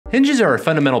Hinges are a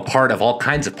fundamental part of all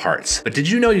kinds of parts, but did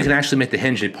you know you can actually make the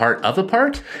hinge a part of a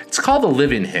part? It's called a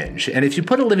living hinge, and if you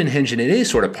put a living hinge in any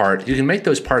sort of part, you can make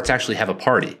those parts actually have a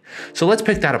party. So let's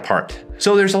pick that apart.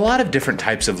 So there's a lot of different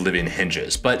types of living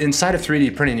hinges, but inside of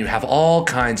 3D printing you have all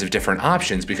kinds of different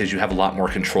options because you have a lot more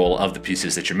control of the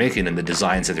pieces that you're making and the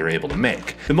designs that they're able to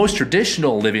make. The most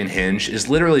traditional living hinge is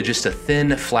literally just a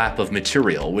thin flap of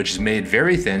material, which is made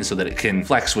very thin so that it can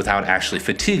flex without actually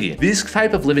fatiguing. These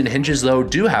type of living hinges though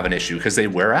do have an issue because they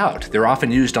wear out. They're often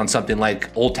used on something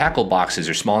like old tackle boxes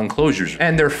or small enclosures,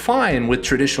 and they're fine with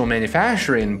traditional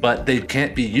manufacturing, but they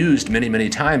can't be used many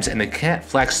times and they can't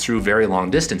flex through very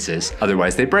long distances,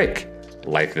 otherwise they break.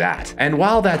 Like that. And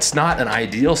while that's not an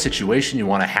ideal situation you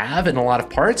want to have in a lot of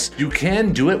parts, you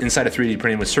can do it inside of 3D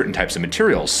printing with certain types of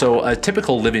materials. So a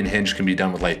typical living hinge can be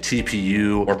done with like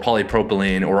TPU or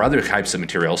polypropylene or other types of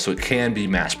materials, so it can be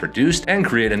mass produced and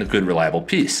create a good reliable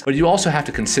piece. But you also have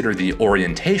to consider the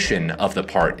orientation of the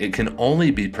part. It can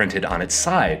only be printed on its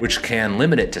side, which can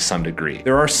limit it to some degree.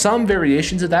 There are some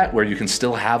variations of that where you can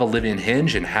still have a living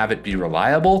hinge and have it be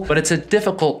reliable, but it's a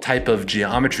difficult type of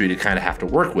geometry to kind of have to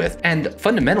work with. And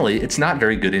fundamentally, it's not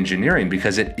very good engineering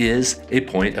because it is a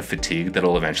point of fatigue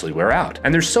that'll eventually wear out.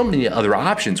 And there's so many other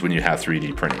options when you have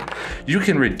 3D printing. You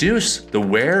can reduce the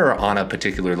wear on a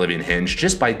particular living hinge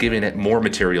just by giving it more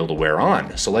material to wear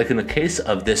on. So like in the case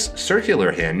of this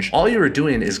circular hinge, all you are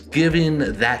doing is giving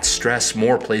that stress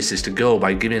more places to go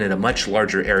by giving it a much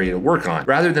larger area to work on.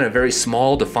 Rather than a very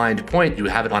small defined point, you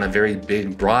have it on a very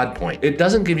big broad point. It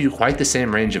doesn't give you quite the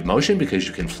same range of motion because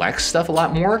you can flex stuff a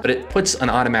lot more, but it puts an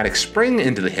automatic spring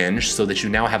into the hinge so that you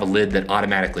now have a lid that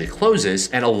automatically closes,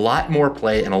 and a lot more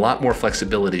play and a lot more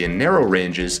flexibility in narrow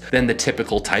ranges than the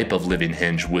typical type of living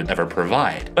hinge would ever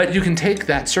provide. But you can take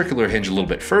that circular hinge a little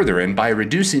bit further, and by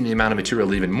reducing the amount of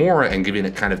material even more and giving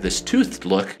it kind of this toothed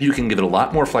look, you can give it a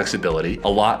lot more flexibility, a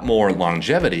lot more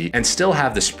longevity, and still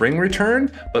have the spring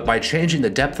return, but by changing the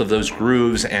depth of those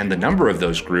grooves and the number of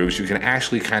those grooves, you can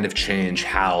actually kind of change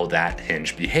how that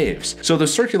hinge behaves. So the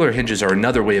circular hinges are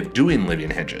another way of doing living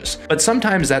hinges, but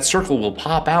sometimes that circle will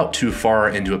pop out too far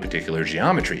into a particular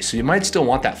geometry, so you might still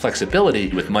want that flexibility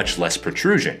with much less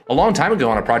protrusion. A long time ago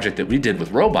on a project that we did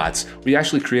with robots, we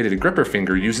actually created a gripper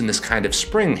finger using this kind of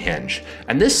spring hinge.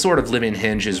 And this sort of living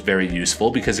hinge is very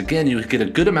useful because again, you get a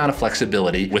good amount of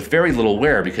flexibility with very little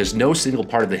wear because no single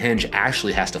part of the hinge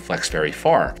actually has to flex very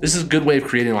far. This is a good way of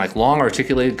creating like long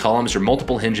articulated columns or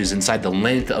multiple hinges inside the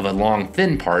length of a long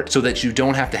thin part so that you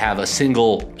don't have to have a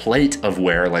single plate of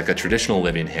wear like a traditional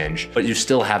living hinge, but you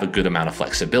still have a good amount of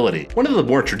flexibility. One of the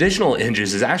more traditional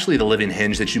hinges is actually the living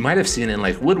hinge that you might have seen in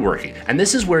like woodworking. And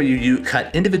this is where you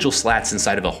cut individual slats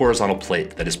inside of a horizontal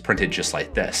plate that is printed just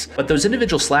like this. But those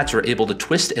individual slats are able to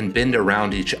twist and bend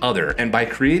around each other. And by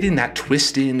creating that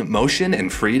twisting motion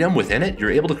and freedom within it,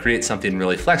 you're able to create something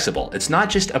really flexible. It's not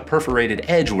just a perforated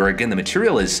edge where again, the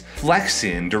material is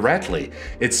flexing directly.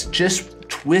 It's just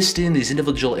twisting these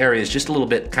individual areas just a little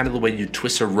bit, kind of the way you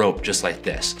twist a rope, just like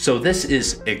this. So this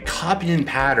is a copying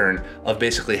pattern of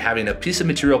basically having a piece of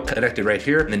material connected right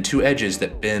here and then two edges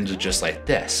that bend just like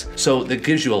this. So that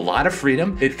gives you a lot of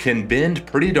freedom. It can bend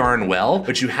pretty darn well,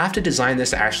 but you have to design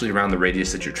this actually around the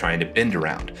radius that you're trying to bend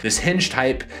around. This hinge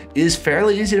type is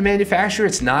fairly easy to manufacture.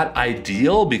 It's not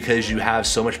ideal because you have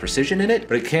so much precision in it,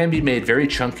 but it can be made very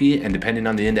chunky, and depending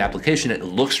on the end application, it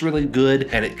looks really good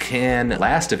and it can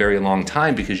last a very long time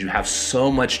because you have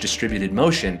so much distributed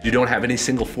motion. You don't have any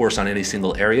single force on any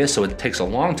single area, so it takes a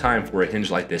long time for a hinge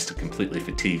like this to completely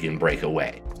fatigue and break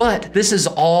away. But this is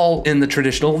all in the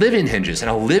traditional living hinges,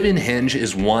 and a living hinge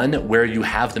is one where you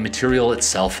have the material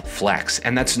itself flex,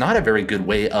 and that's not a very good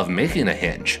way of making a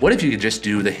hinge. What if you could just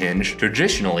do the hinge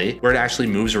traditionally where it actually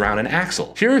moves around an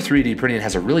axle? Here 3D printing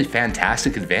has a really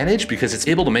fantastic advantage because it's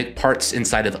able to make parts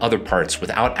inside of other parts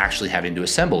without actually having to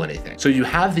assemble anything. So you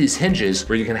have these hinges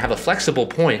where you can have a flexible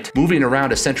point moving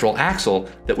around a central axle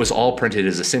that was all printed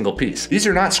as a single piece. These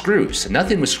are not screws.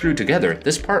 Nothing was screwed together.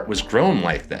 This part was grown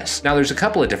like this. Now there's a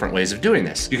couple of different ways of doing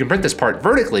this. You can print this part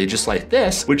vertically just like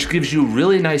this, which gives you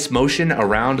really nice motion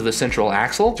around the central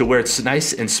axle to where it's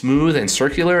nice and smooth and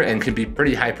circular and can be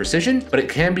pretty high precision, but it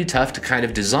can be tough to kind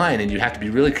of design, and you have to be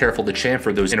really careful to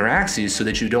chamfer those inner axes so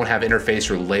that you don't have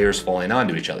interface or layers falling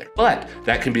onto each other. But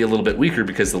that can be a little bit weaker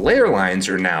because the layer lines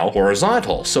are now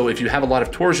horizontal. So if you have a lot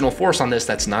of torsional force on this,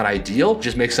 that's not ideal.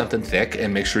 Just make something thick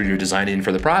and make sure you're designing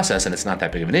for the process and it's not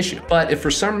that big of an issue. But if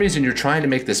for some reason you're trying to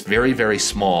make this very, very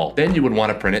small, then you would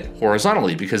want to print it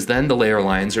horizontally because then the layer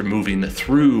lines are moving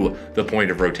through the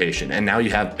point of rotation. And now you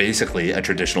have basically a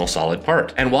traditional solid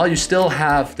part. And while you still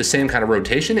have the same kind of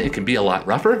rotation, it can be a lot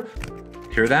rougher.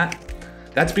 Hear that?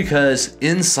 That's because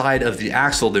inside of the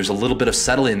axle, there's a little bit of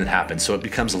settling that happens, so it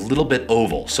becomes a little bit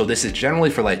oval. So this is generally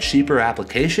for like cheaper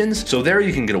applications. So there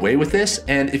you can get away with this.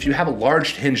 And if you have a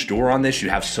large hinge door on this, you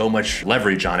have so much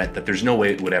leverage on it that there's no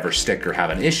way it would ever stick or have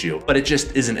an issue, but it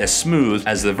just isn't as smooth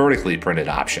as the vertically printed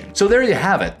option. So there you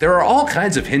have it. There are all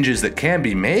kinds of hinges that can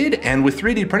be made, and with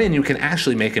 3D printing, you can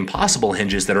actually make impossible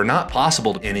hinges that are not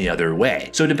possible any other way.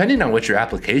 So depending on what your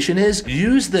application is,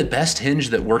 use the best hinge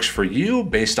that works for you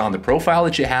based on the profile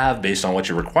that you have, based on what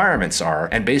your requirements are,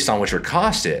 and based on what your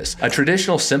cost is. A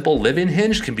traditional simple living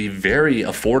hinge can be very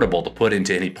affordable to put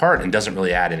into any part and doesn't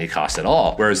really add any cost at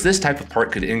all. Whereas this type of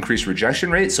part could increase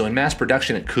rejection rate, so in mass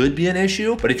production it could be an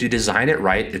issue, but if you design it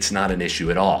right, it's not an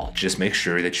issue at all. Just make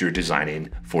sure that you're designing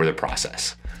for the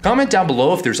process. Comment down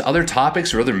below if there's other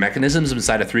topics or other mechanisms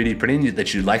inside of 3D printing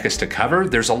that you'd like us to cover.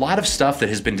 There's a lot of stuff that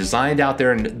has been designed out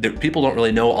there, and people don't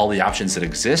really know all the options that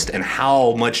exist and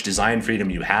how much design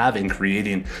freedom you have in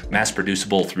creating mass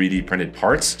producible 3D printed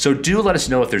parts. So do let us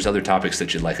know if there's other topics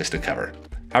that you'd like us to cover.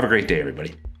 Have a great day,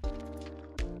 everybody.